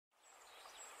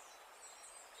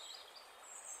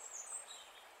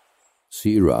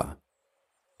Hijrah,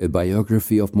 a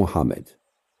biography of Muhammad,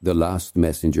 the last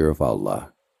messenger of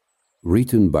Allah,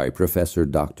 written by Professor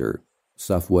Dr.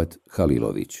 Safwat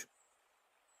Khalilovich.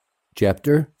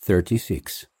 Chapter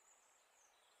 36.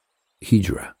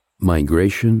 Hijrah,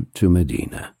 Migration to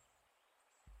Medina.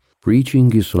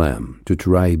 Preaching Islam to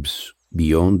tribes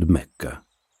beyond Mecca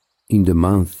in the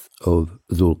month of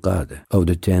Dhul-Qa'dah of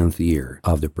the 10th year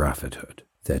of the prophethood,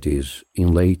 that is,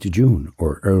 in late June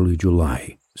or early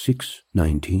July,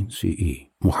 619 CE.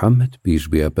 Muhammad, peace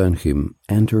be upon him,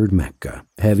 entered Mecca,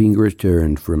 having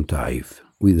returned from Taif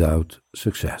without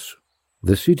success.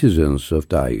 The citizens of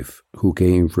Taif, who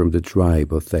came from the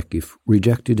tribe of Thaqif,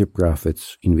 rejected the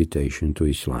Prophet's invitation to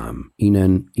Islam in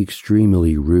an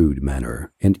extremely rude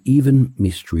manner and even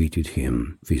mistreated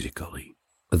him physically.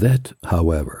 That,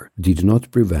 however, did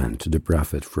not prevent the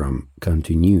Prophet from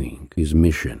continuing his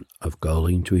mission of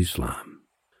calling to Islam.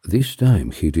 This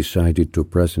time he decided to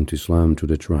present Islam to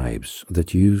the tribes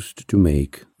that used to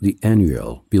make the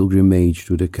annual pilgrimage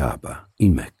to the Kaaba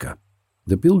in Mecca.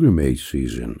 The pilgrimage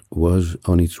season was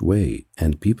on its way,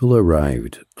 and people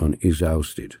arrived on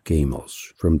exhausted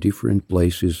camels from different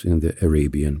places in the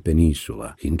Arabian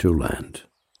Peninsula into land.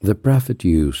 The Prophet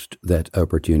used that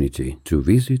opportunity to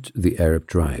visit the Arab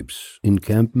tribes'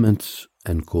 encampments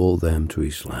and call them to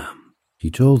Islam. He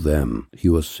told them he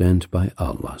was sent by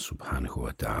Allah subhanahu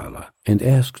wa ta'ala and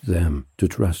asked them to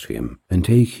trust him and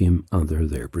take him under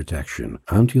their protection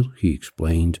until he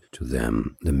explained to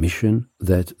them the mission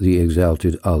that the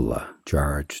exalted Allah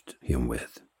charged him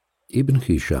with. Ibn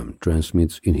Hisham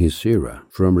transmits in his Sirah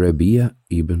from Rabi'a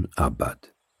ibn Abbad,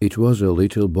 "It was a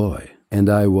little boy,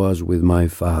 and I was with my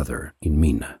father in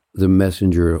Medina. The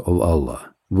messenger of Allah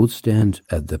would stand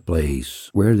at the place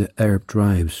where the Arab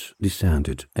tribes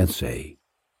descended and say,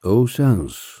 'O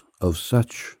sons of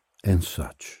such and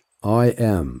such, I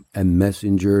am a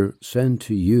messenger sent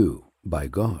to you by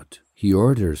God. He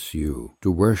orders you to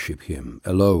worship him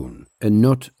alone and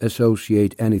not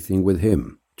associate anything with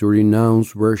him, to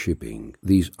renounce worshipping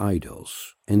these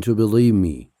idols, and to believe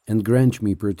me and grant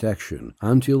me protection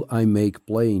until I make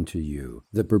plain to you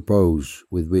the purpose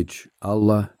with which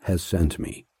Allah has sent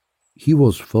me.' He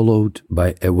was followed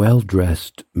by a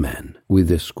well-dressed man with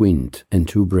a squint and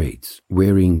two braids,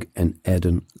 wearing an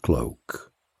Eden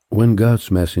cloak. When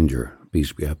God's messenger,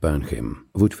 peace be upon him,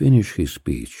 would finish his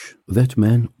speech, that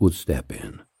man would step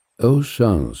in. 'O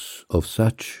sons of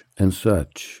such and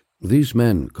such, this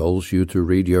man calls you to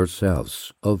rid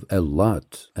yourselves of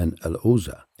Al-Lat and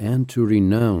Al-Uzza and to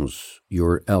renounce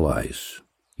your allies.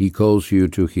 He calls you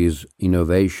to his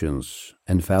innovations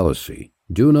and fallacy.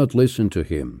 Do not listen to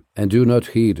him, and do not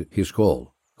heed his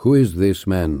call. Who is this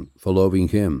man following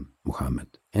him,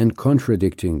 Muhammad, and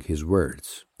contradicting his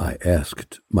words?' I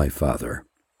asked my father.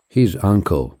 'His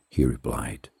uncle,' he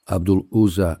replied, 'Abdul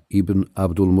Uzza ibn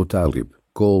Abdul Muttalib,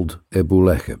 called Abu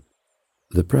Lahab.'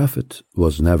 The Prophet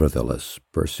was nevertheless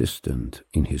persistent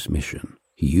in his mission.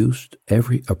 He used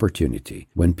every opportunity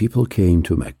when people came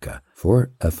to Mecca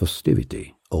for a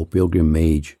festivity or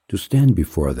pilgrimage to stand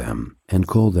before them and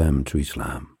call them to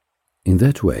Islam. In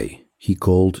that way, he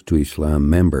called to Islam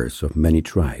members of many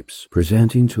tribes,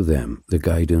 presenting to them the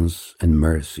guidance and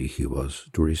mercy he was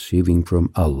to receiving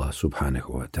from Allah subhanahu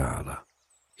wa ta'ala.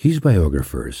 His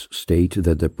biographers state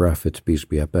that the Prophet, peace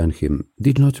be upon him,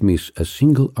 did not miss a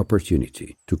single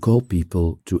opportunity to call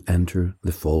people to enter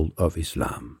the fold of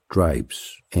Islam,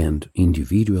 tribes and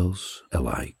individuals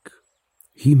alike.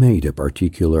 He made a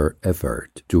particular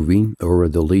effort to win over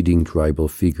the leading tribal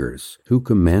figures who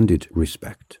commanded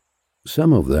respect.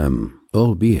 Some of them,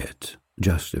 albeit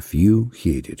just a few,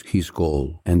 heeded his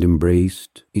call and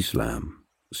embraced Islam.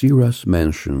 Sirahs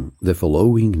mention the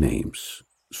following names: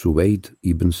 Suwaid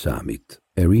ibn Samit,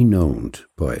 a renowned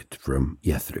poet from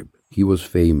Yathrib. He was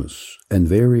famous and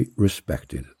very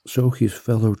respected, so his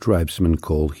fellow tribesmen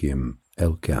called him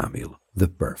El-Kamil, the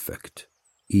Perfect.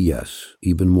 Iyas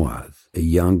ibn Mu'adh, a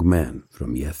young man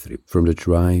from Yathrib, from the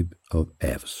tribe of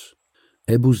Evs.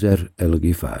 Abu Zar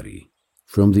el-Ghifari,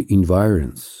 from the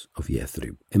environs of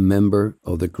Yathrib, a member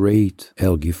of the great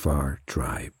El-Ghifar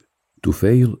tribe.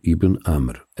 Tufail ibn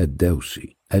Amr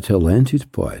ad-Dawsi, a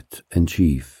talented poet and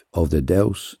chief of the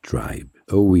Daws tribe.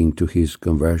 Owing to his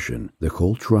conversion, the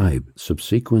whole tribe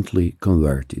subsequently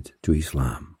converted to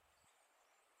Islam.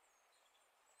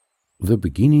 The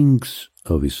beginnings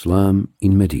of Islam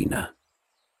in Medina.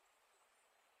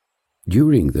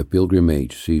 During the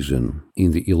pilgrimage season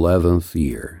in the 11th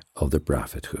year of the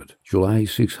prophethood, July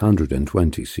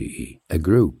 620 CE, a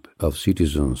group of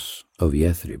citizens of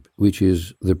Yathrib, which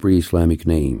is the pre-Islamic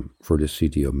name for the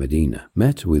city of Medina,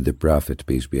 met with the Prophet,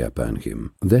 peace be upon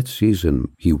him. That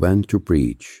season he went to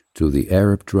preach to the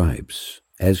Arab tribes,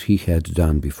 as he had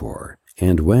done before.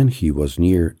 And when he was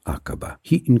near Aqaba,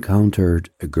 he encountered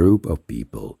a group of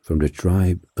people from the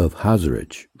tribe of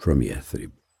Hijrah from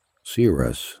Yathrib.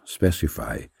 Seerahs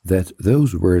specify that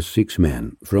those were 6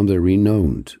 men from the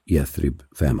renowned Yathrib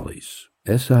families: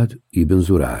 Asad ibn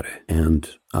Zurare and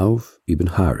Auf ibn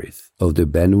Harith of the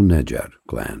Banu Najjar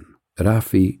clan,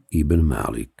 Rafi ibn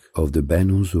Malik of the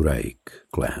Banu Zuraik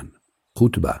clan,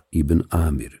 Qutbah ibn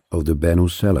Amir of the Banu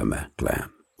Salama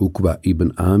clan, Uqba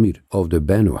ibn Amir of the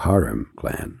Banu Haram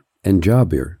clan, and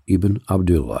Jabir ibn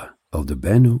Abdullah of the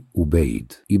Banu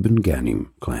Ubaid ibn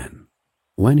Ghanim clan.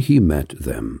 When he met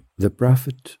them, the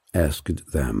Prophet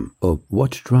asked them of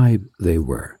what tribe they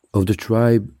were. Of the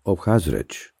tribe of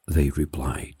Hajrah, they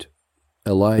replied.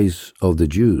 Allies of the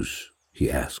Jews, he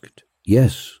asked.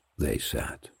 Yes, they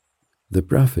said. The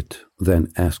Prophet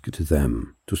then asked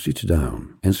them to sit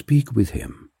down and speak with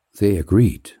him. They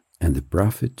agreed, and the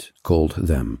Prophet called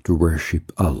them to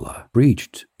worship Allah,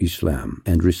 preached Islam,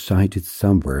 and recited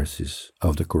some verses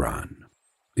of the Quran.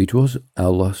 It was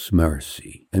Allah's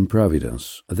mercy and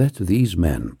providence that these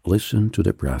men listened to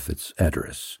the Prophet's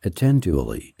address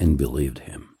attentively and believed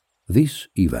him. This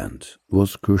event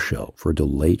was crucial for the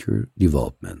later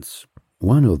developments.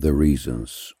 One of the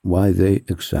reasons why they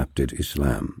accepted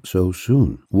Islam so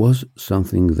soon was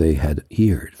something they had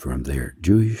heard from their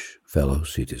Jewish fellow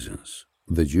citizens.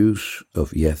 The Jews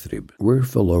of Yathrib were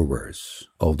followers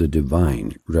of the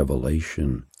divine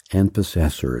revelation and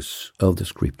possessors of the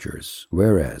scriptures,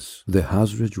 whereas the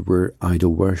Hajraj were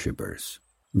idol worshippers.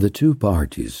 The two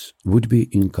parties would be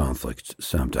in conflict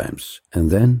sometimes,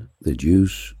 and then the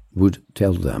Jews would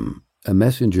tell them, "A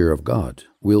messenger of God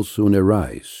will soon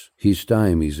arise. His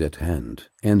time is at hand,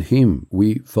 and him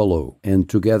we follow, and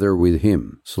together with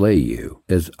him slay you,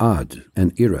 as Ad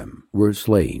and Iram were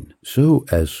slain." So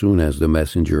as soon as the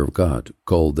messenger of God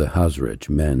called the Hajraj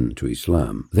men to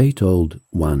Islam, they told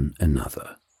one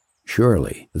another,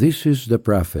 "Surely this is the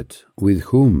Prophet with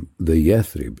whom the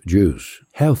Yathrib Jews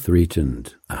have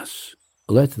threatened us.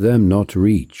 Let them not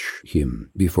reach him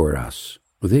before us."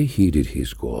 They heeded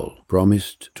his call,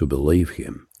 promised to believe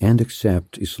him, and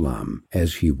accept Islam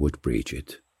as he would preach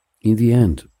it. In the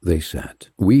end, they said,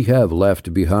 "We have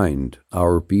left behind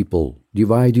our people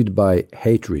divided by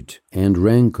hatred and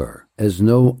rancor as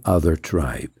no other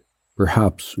tribe.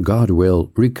 Perhaps God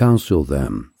will reconcile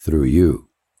them through you.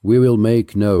 We will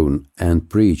make known and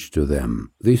preach to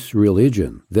them this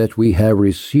religion that we have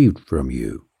received from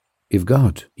you. If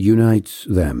God unites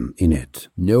them in it,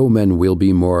 no man will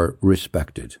be more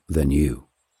respected than you."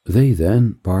 They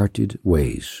then parted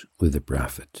ways with the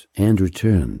Prophet and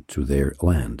returned to their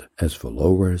land as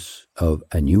followers of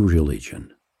a new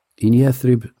religion. In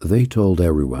Yathrib, they told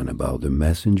everyone about the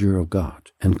messenger of God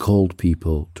and called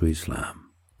people to Islam.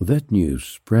 That news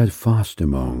spread fast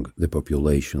among the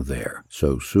population there.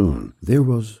 So soon, there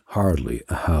was hardly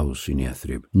a house in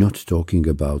Yathrib not talking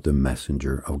about the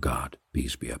messenger of God,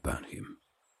 peace be upon him.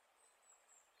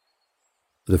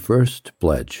 The first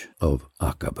pledge of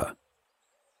Aqaba.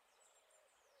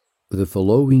 The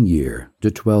following year,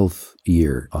 the 12th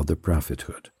year of the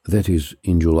prophethood, that is,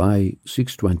 in July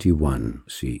 621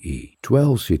 CE,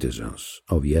 12 citizens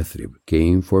of Yathrib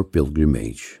came for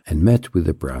pilgrimage and met with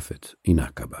the Prophet in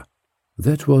Aqaba.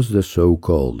 That was the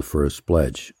so-called first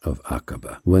pledge of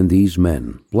Aqaba, when these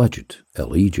men pledged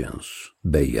allegiance,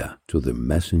 bay'ah, to the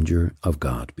messenger of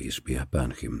God, peace be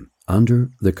upon him, under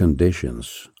the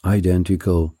conditions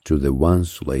identical to the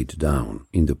ones laid down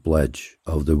in the pledge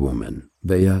of the woman,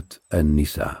 Bayat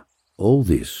an-Nisa. All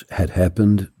this had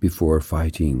happened before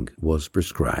fighting was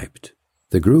prescribed.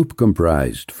 The group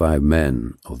comprised 5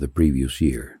 men of the previous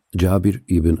year. Jabir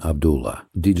ibn Abdullah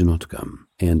did not come,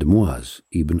 and Muaz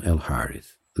ibn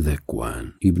al-Harith,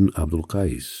 Dhakwan ibn Abdul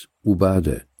Qais,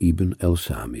 Ubadah ibn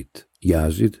al-Samit,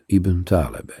 Yazid ibn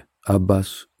Talib,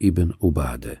 Abbas ibn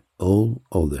Ubadah, all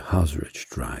of the Hajraj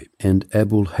tribe, and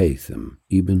Abul Haytham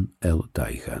ibn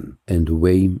al-Tayhan, and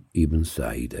Waym ibn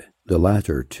Sa'id, the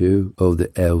latter 2 of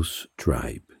the Aus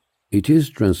tribe. It is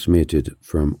transmitted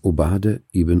from Ubadah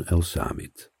ibn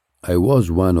al-Samit. I was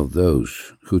one of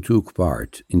those who took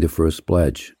part in the first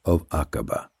pledge of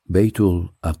Aqaba, Baytul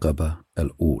Aqaba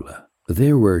al-Ula.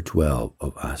 There were 12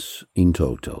 of us in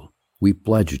total. We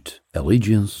pledged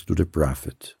allegiance to the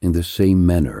Prophet in the same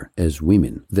manner as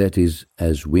women, that is,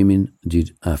 as women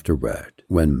did afterward,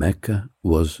 when Mecca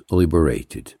was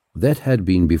liberated. That had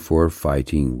been before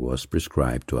fighting was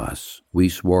prescribed to us. We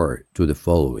swore to the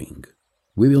following: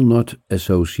 we will not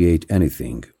associate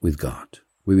anything with God.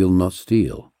 We will not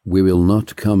steal. We will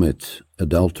not commit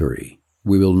adultery.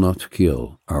 We will not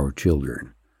kill our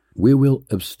children. We will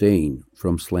abstain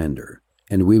from slander,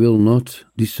 and we will not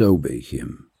disobey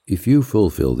him. If you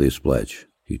fulfill this pledge,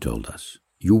 he told us,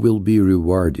 you will be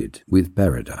rewarded with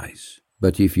paradise.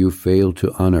 But if you fail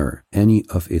to honor any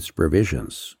of its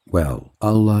provisions, well,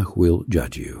 Allah will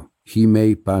judge you. He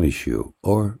may punish you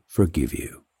or forgive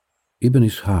you. Ibn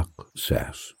Ishaq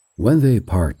says, when they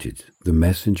parted, the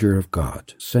Messenger of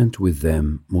God sent with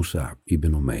them Mus'ab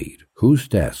ibn Umair, whose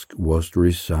task was to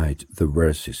recite the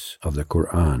verses of the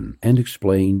Quran and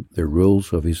explain the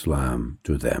rules of Islam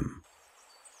to them.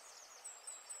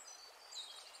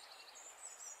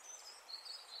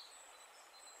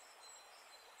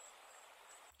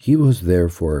 He was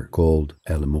therefore called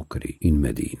al-Muqri in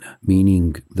Medina,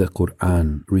 meaning the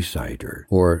Quran reciter,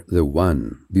 or the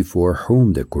one before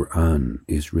whom the Quran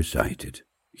is recited.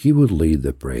 He would lead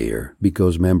the prayer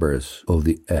because members of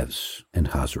the Aws and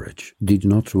Khazraj did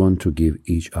not want to give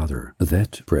each other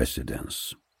that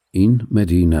precedence. In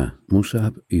Medina,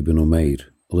 Mus'ab ibn Umair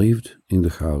lived in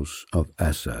the house of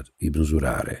Asad ibn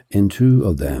Zurare, and two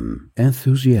of them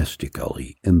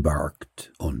enthusiastically embarked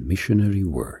on missionary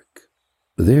work.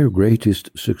 Their greatest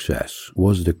success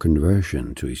was the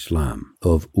conversion to Islam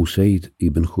of Usayd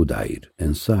ibn Khudayr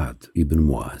and Sa'd ibn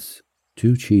Muaz,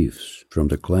 two chiefs from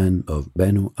the clan of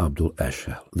Banu Abdul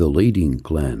Ashhal, the leading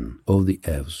clan of the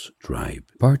Aws tribe.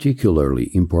 Particularly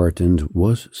important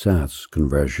was Sa'd's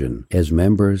conversion, as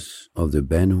members of the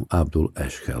Banu Abdul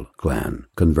Ashhal clan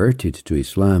converted to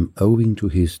Islam owing to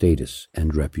his status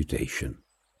and reputation.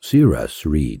 Sirahs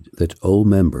read that all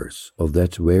members of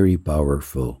that very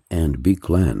powerful and big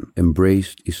clan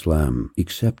embraced Islam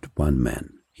except one man.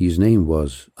 His name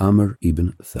was Amr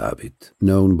ibn Thabit,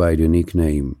 known by the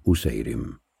nickname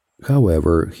Usayrim.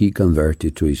 However, he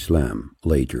converted to Islam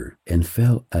later and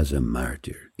fell as a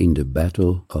martyr in the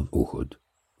Battle of Uhud.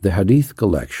 The Hadith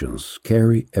collections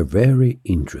carry a very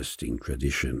interesting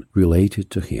tradition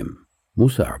related to him.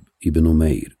 Mus'ab ibn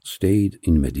Umair stayed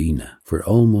in Medina for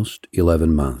almost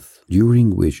 11 months,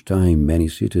 during which time many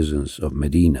citizens of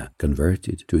Medina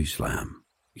converted to Islam.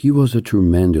 He was a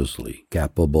tremendously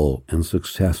capable and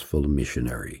successful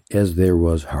missionary, as there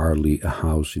was hardly a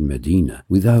house in Medina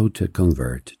without a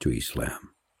convert to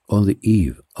Islam. On the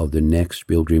eve of the next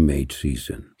pilgrimage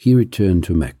season, he returned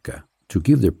to Mecca to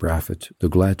give the Prophet the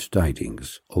glad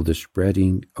tidings of the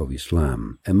spreading of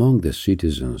Islam among the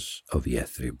citizens of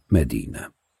Yathrib,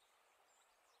 Medina.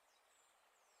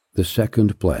 The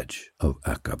second pledge of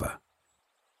Aqaba.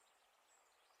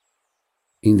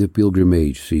 In the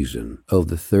pilgrimage season of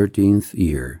the 13th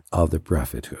year of the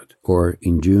prophethood, or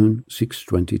in June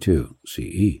 622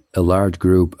 CE, a large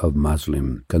group of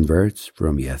Muslim converts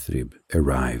from Yathrib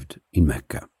arrived in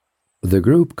Mecca. The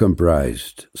group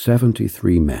comprised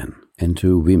 73 men and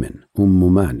 2 women,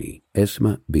 Mani,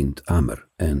 Esma bint Amr,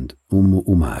 and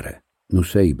Umare,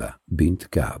 Nusayba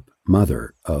bint Ka'b,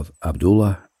 mother of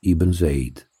Abdullah ibn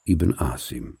Zayd ibn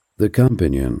Asim, the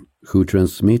companion who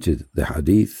transmitted the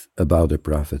hadith about the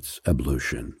Prophet's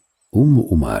ablution.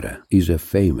 Umare is a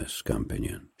famous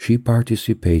companion. She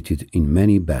participated in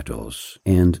many battles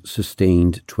and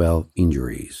sustained 12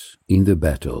 injuries in the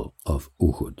Battle of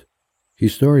Uhud.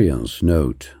 Historians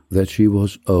note that she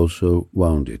was also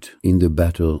wounded in the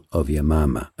Battle of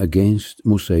Yamama against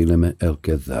Musaylama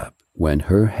al-Kadhab, when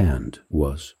her hand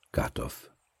was cut off.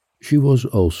 She was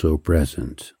also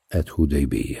present at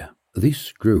Hudaybiyah.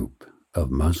 This group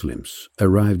of Muslims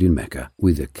arrived in Mecca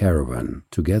with a caravan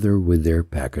together with their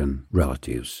pagan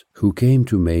relatives who came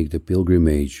to make the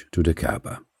pilgrimage to the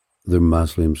Kaaba. The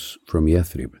Muslims from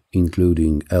Yathrib,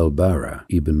 including al-Bara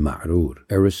ibn Ma'rur,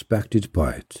 a respected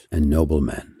poet and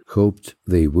nobleman, hoped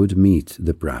they would meet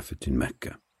the Prophet in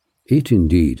Mecca. It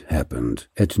indeed happened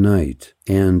at night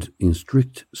and in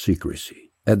strict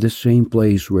secrecy, at the same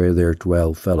place where their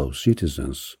 12 fellow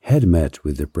citizens had met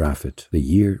with the Prophet the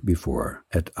year before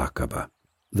at Aqaba.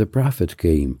 The Prophet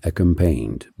came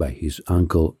accompanied by his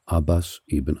uncle Abbas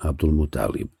ibn Abdul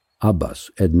Muttalib. Abbas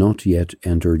had not yet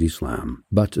entered Islam,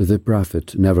 but the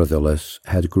Prophet nevertheless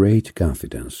had great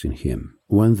confidence in him.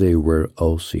 When they were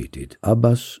all seated,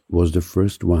 Abbas was the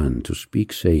first one to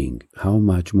speak, saying how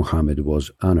much Muhammad was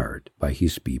honored by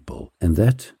his people and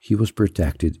that he was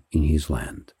protected in his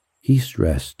land. He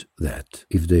stressed that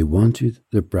if they wanted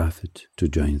the Prophet to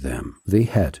join them, they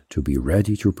had to be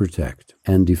ready to protect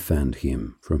and defend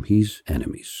him from his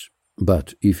enemies.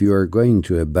 But if you are going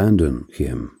to abandon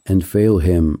him and fail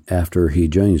him after he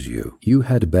joins you, you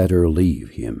had better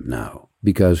leave him now.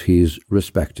 because he is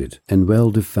respected and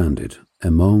well defended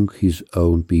among his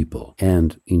own people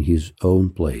and in his own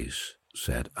place,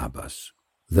 said Abbas.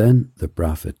 Then the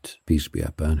Prophet, peace be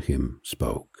upon him,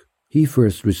 spoke. He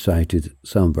first recited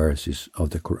some verses of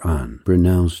the Quran,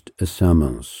 pronounced a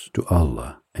summons to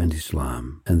Allah and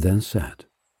Islam, and then said,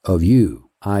 "Of you,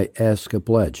 I ask a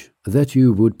pledge that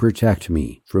you would protect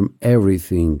me from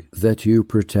everything that you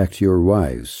protect your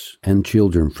wives and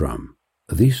children from."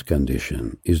 This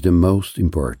condition is the most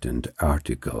important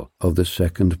article of the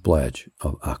second pledge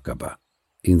of Aqaba.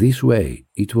 In this way,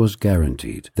 it was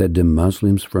guaranteed that the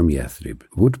Muslims from Yathrib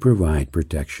would provide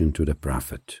protection to the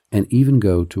Prophet and even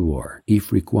go to war,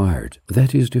 if required,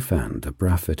 that is, defend the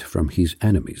Prophet from his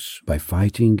enemies by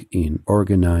fighting in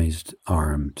organized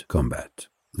armed combat.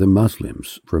 The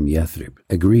Muslims from Yathrib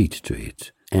agreed to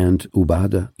it, and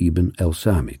Ubadah ibn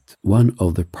al-Samit, one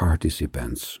of the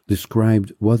participants,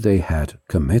 described what they had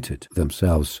committed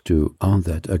themselves to on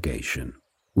that occasion.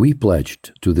 "We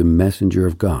pledged to the Messenger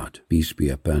of God, peace be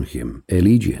upon him,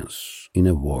 allegiance in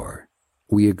a war.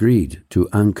 We agreed to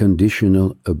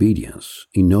unconditional obedience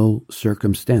in all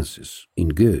circumstances, in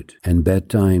good and bad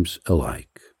times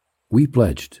alike. We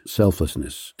pledged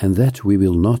selflessness and that we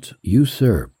will not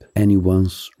usurp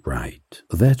anyone's right,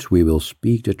 that we will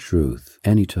speak the truth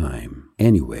anytime,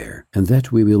 anywhere, and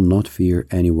that we will not fear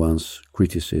anyone's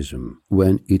criticism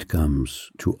when it comes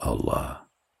to Allah."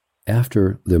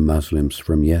 After the Muslims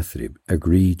from Yathrib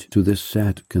agreed to the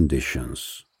said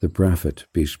conditions, the Prophet,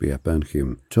 peace be upon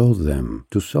him, told them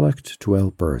to select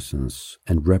 12 persons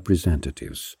and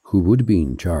representatives who would be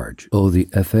in charge of the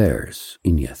affairs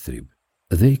in Yathrib.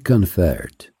 They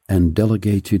conferred and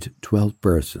delegated 12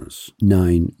 persons,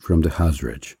 9 from the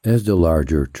Khazraj as the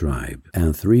larger tribe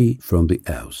and 3 from the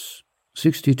Aus.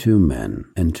 62 men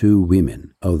and 2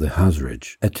 women of the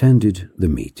Khazraj attended the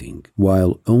meeting,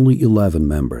 while only 11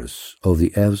 members of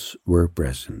the Aus were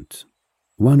present.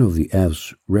 One of the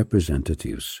Aus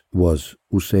representatives was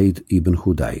Usayd ibn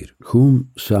Hudayr,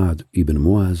 whom Sa'd ibn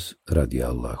Muaz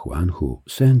radiallahu anhu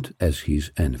sent as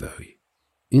his envoy.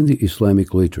 In the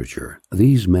Islamic literature,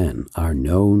 these men are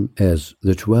known as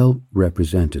the 12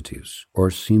 representatives,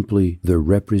 or simply the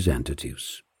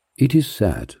representatives. It is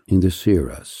said in the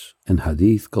Siras and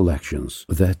Hadith collections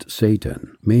that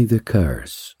Satan, may the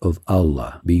curse of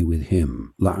Allah be with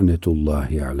him,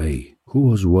 la'natullahi alayh, who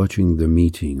was watching the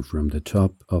meeting from the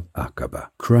top of Aqaba,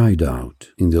 cried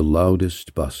out in the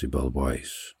loudest possible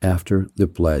voice after the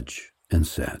pledge and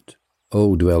said,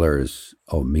 "O dwellers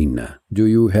of Medina, do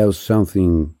you have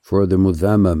something for the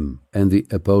Mudhammam and the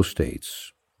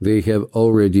apostates? They have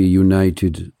already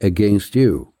united against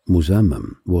you."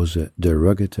 Muzammam was a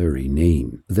derogatory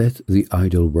name that the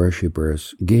idol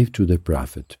worshippers gave to the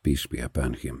Prophet, peace be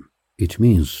upon him. It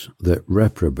means the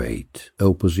reprobate,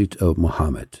 opposite of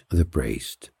Muhammad, the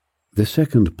praised. The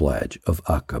second pledge of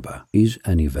Aqaba is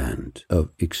an event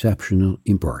of exceptional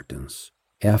importance.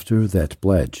 After that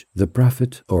pledge, the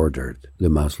Prophet ordered the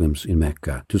Muslims in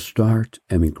Mecca to start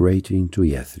emigrating to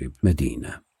Yathrib,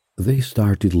 Medina. They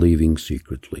started living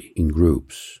secretly in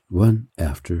groups, one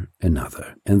after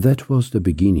another, and that was the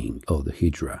beginning of the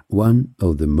Hijrah, one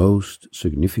of the most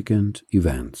significant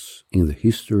events in the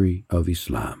history of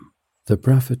Islam. The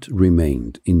Prophet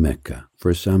remained in Mecca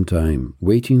for some time,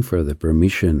 waiting for the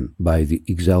permission by the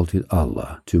exalted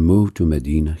Allah to move to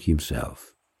Medina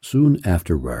himself. Soon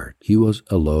afterward, he was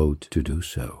allowed to do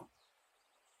so.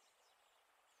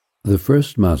 The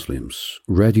first Muslims'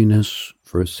 readiness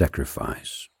for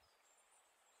sacrifice.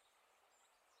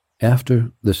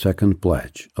 After the second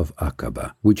pledge of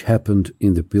Aqaba, which happened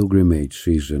in the pilgrimage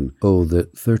season of the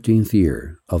 13th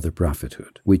year of the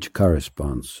prophethood, which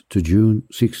corresponds to June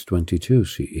 622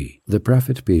 CE, the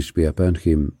Prophet, peace be upon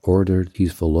him, ordered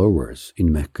his followers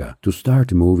in Mecca to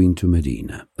start moving to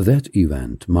Medina. That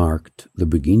event marked the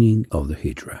beginning of the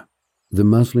Hijrah. The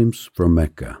Muslims from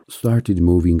Mecca started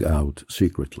moving out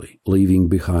secretly, leaving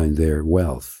behind their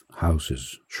wealth,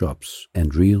 houses, shops,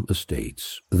 and real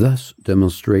estates, thus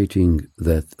demonstrating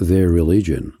that their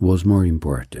religion was more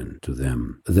important to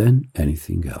them than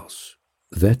anything else.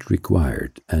 That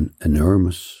required an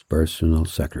enormous personal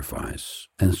sacrifice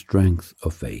and strength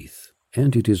of faith,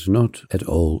 and it is not at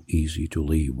all easy to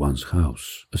leave one's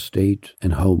house, estate,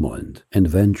 and homeland and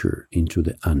venture into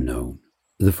the unknown.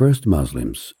 The first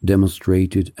Muslims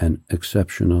demonstrated an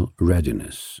exceptional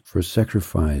readiness for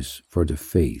sacrifice for the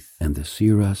faith, and the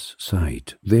Siras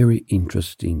cite very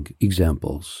interesting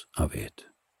examples of it.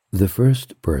 The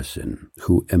first person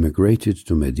who emigrated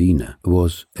to Medina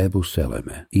was Abu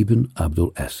Salama ibn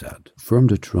Abdul Asad from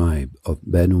the tribe of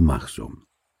Banu Makhzum.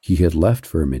 He had left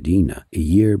for Medina a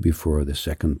year before the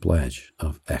second pledge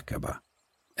of Aqaba.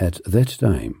 At that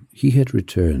time, he had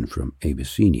returned from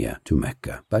Abyssinia to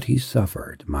Mecca, but he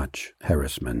suffered much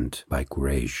harassment by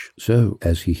Quraysh. So,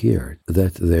 as he heard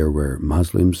that there were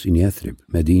Muslims in Yathrib,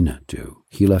 Medina too,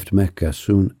 he left Mecca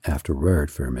soon afterward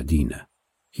for Medina.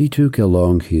 He took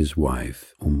along his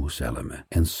wife, Salama,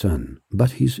 and son,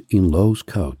 but his in-laws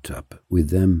caught up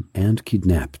with them and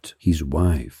kidnapped his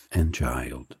wife and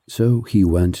child. So he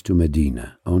went to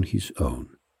Medina on his own.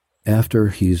 After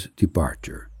his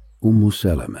departure,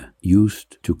 Salama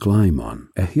used to climb on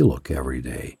a hillock every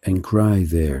day and cry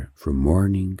there from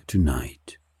morning to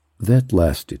night. That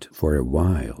lasted for a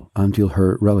while until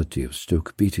her relatives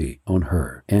took pity on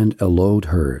her and allowed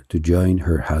her to join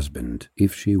her husband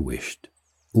if she wished.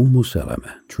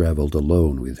 Salama traveled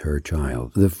alone with her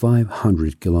child the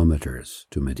 500 kilometers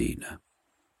to Medina.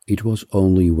 It was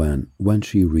only when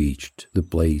she reached the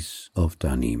place of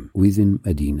Tanim within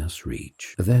Medina's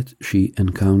reach that she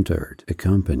encountered a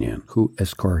companion who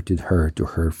escorted her to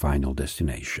her final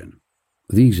destination.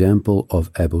 The example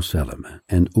of Abu Salama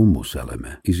and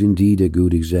Salama is indeed a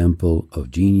good example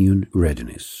of genuine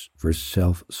readiness for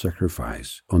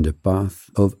self-sacrifice on the path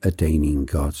of attaining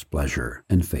God's pleasure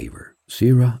and favor.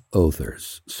 Sirah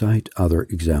authors cite other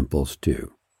examples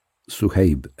too.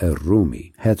 Suhaib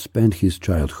al-Rumi had spent his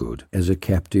childhood as a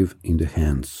captive in the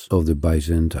hands of the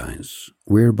Byzantines,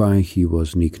 whereby he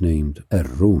was nicknamed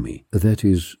al-Rumi, that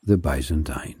is, the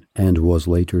Byzantine, and was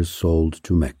later sold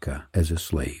to Mecca as a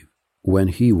slave. When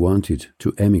he wanted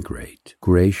to emigrate,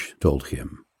 Quraysh told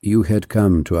him, "You had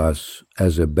come to us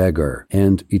as a beggar,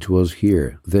 and it was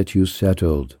here that you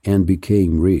settled and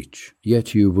became rich,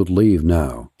 yet you would leave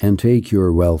now and take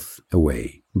your wealth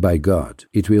away. By God,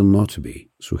 it will not be,"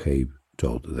 Suhaib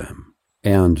told them.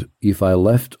 "And if I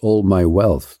left all my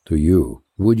wealth to you,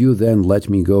 would you then let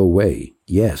me go away?"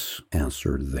 "Yes,"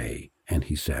 answered they, and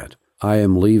he said, "I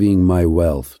am leaving my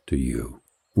wealth to you."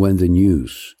 When the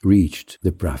news reached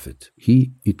the Prophet,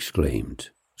 he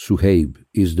exclaimed, "Suhaib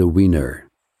is the winner."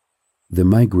 The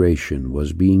migration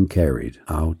was being carried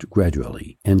out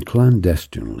gradually and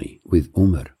clandestinely, with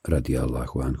Umar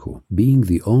radiallahu anhu being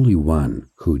the only one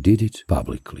who did it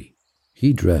publicly.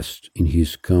 He dressed in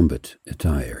his combat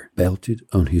attire, belted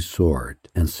on his sword,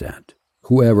 and said,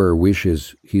 "Whoever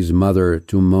wishes his mother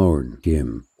to mourn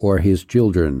him or his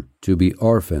children to be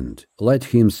orphaned, let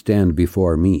him stand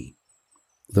before me."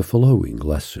 The following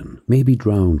lesson may be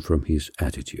drawn from his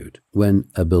attitude. When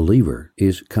a believer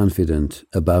is confident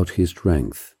about his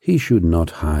strength, he should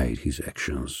not hide his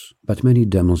actions, but many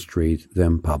demonstrate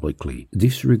them publicly,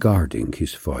 disregarding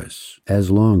his voice, as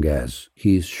long as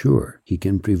he is sure he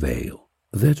can prevail.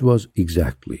 That was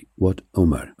exactly what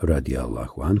Umar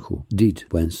radiallahu anhu did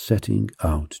when setting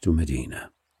out to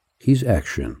Medina. His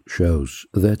action shows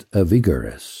that a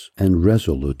vigorous and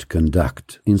resolute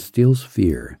conduct instills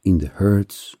fear in the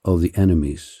hearts of the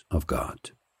enemies of God.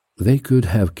 They could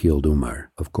have killed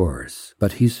Umar, of course,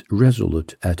 but his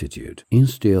resolute attitude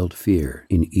instilled fear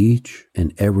in each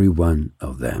and every one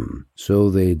of them,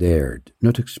 so they dared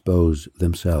not expose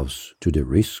themselves to the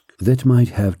risk that might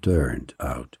have turned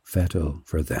out fatal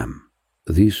for them.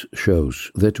 This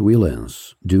shows that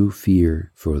villains do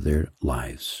fear for their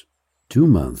lives. 2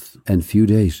 months and few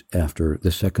days after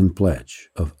the second pledge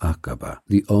of Aqaba,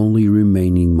 the only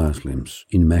remaining Muslims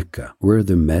in Mecca were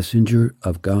the Messenger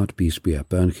of God, peace be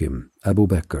upon him, Abu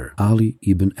Bakr, Ali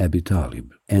ibn Abi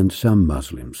Talib, and some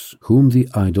Muslims whom the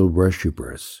idol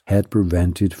worshippers had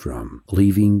prevented from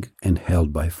leaving and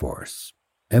held by force.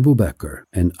 Abu Bakr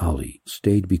and Ali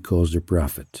stayed because the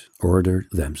Prophet ordered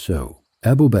them so.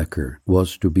 Abu Bakr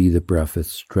was to be the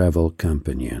Prophet's travel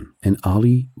companion, and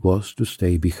Ali was to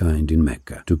stay behind in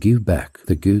Mecca to give back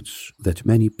the goods that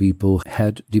many people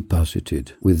had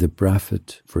deposited with the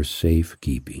Prophet for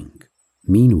safekeeping.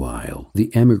 Meanwhile, the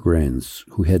emigrants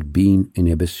who had been in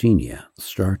Abyssinia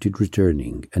started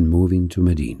returning and moving to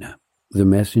Medina. The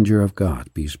Messenger of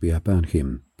God, peace be upon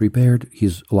him, prepared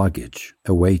his luggage,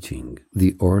 awaiting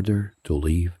the order to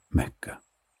leave Mecca.